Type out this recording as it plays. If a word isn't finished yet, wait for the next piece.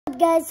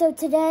guys, so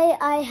today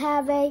I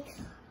have a,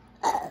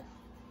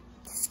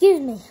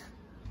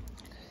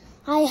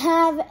 I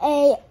have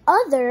a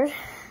other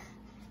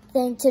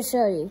thing to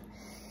show you.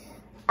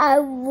 I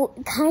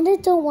kind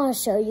of don't want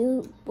to show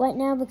you right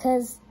now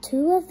because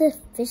two of the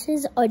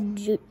fishes are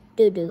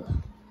doo-doo.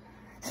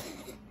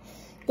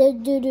 They're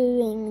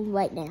doo-dooing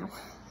right now.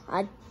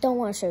 I don't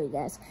want to show you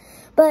guys.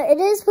 But it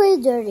is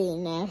pretty dirty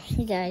in there.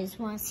 You guys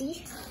want to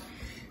see?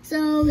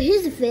 So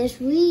here's the fish.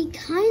 We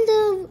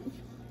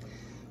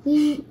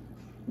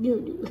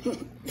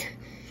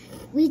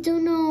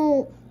don't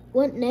know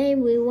what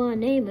name we want to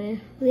name it.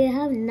 We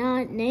have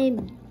not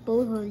named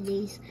both of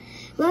these.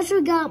 We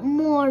also got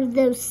more of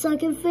those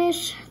sucking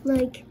fish.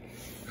 Like,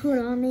 hold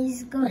on,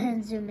 let's go ahead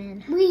and zoom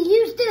in. We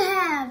used to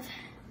have.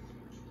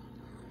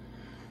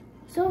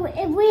 So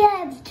if we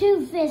have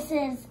two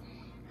fishes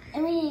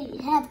and we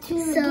have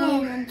two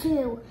again and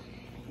two,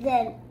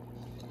 then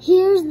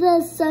here's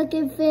the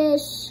sucking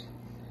fish.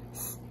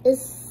 It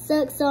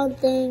sucks on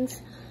things.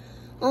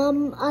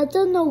 I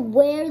don't know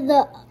where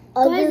the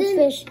other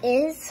fish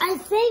is. I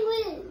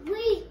think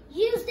we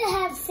used to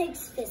have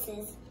 6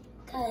 fishes,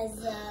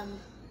 cause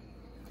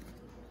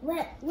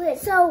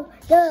so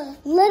the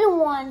little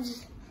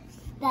ones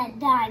that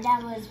died,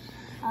 that was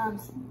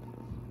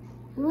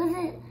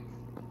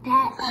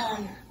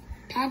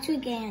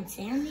Patrick and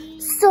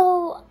Sandy?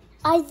 So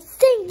I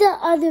think the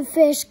other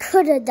fish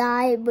could have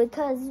died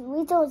because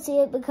we don't see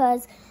it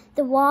because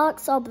the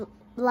rocks are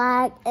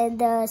black and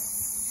the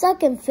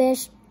sucking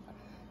fish,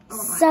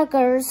 are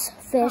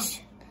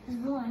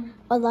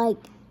like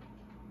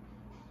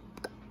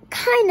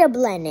kind of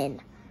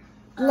blend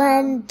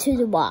to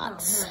the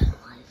rocks.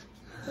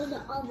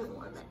 The other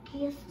one?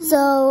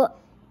 So,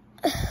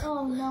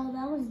 oh no,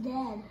 that was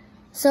dead.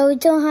 So we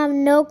don't have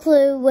no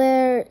clue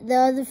where the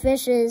other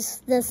fish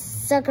is, the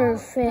sucker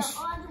fish.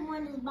 The other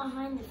one is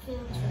behind the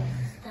filter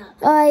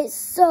stuff. Alright,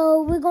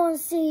 so we're going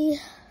to see.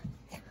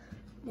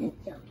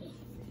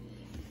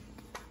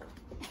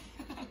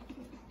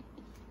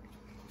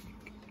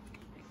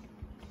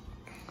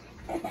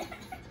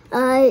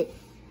 Alright.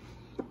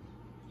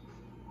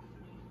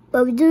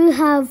 But we do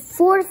have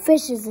 4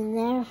 fishes in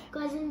there.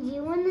 Cousin, do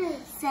you want to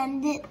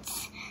send it?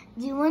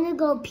 Do you want to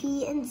go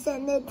pee and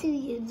send it to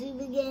YouTube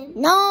again?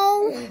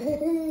 No!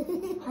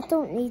 I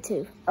don't need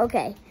to.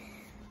 Okay.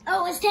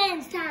 Oh, it's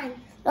time.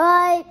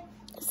 Alright.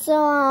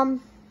 So,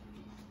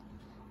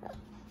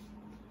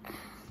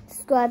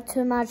 subscribe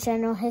to my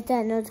channel. Hit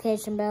that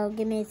notification bell.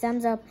 Give me a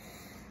thumbs up.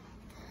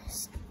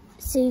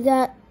 So you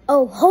got...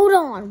 Oh, hold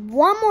on.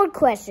 One more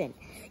question.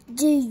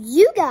 Do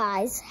you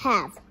guys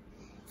have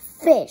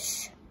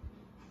fish?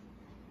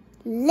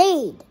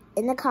 Leave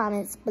in the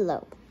comments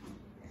below.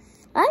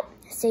 Alright,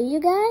 see you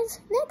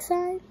guys next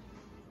time.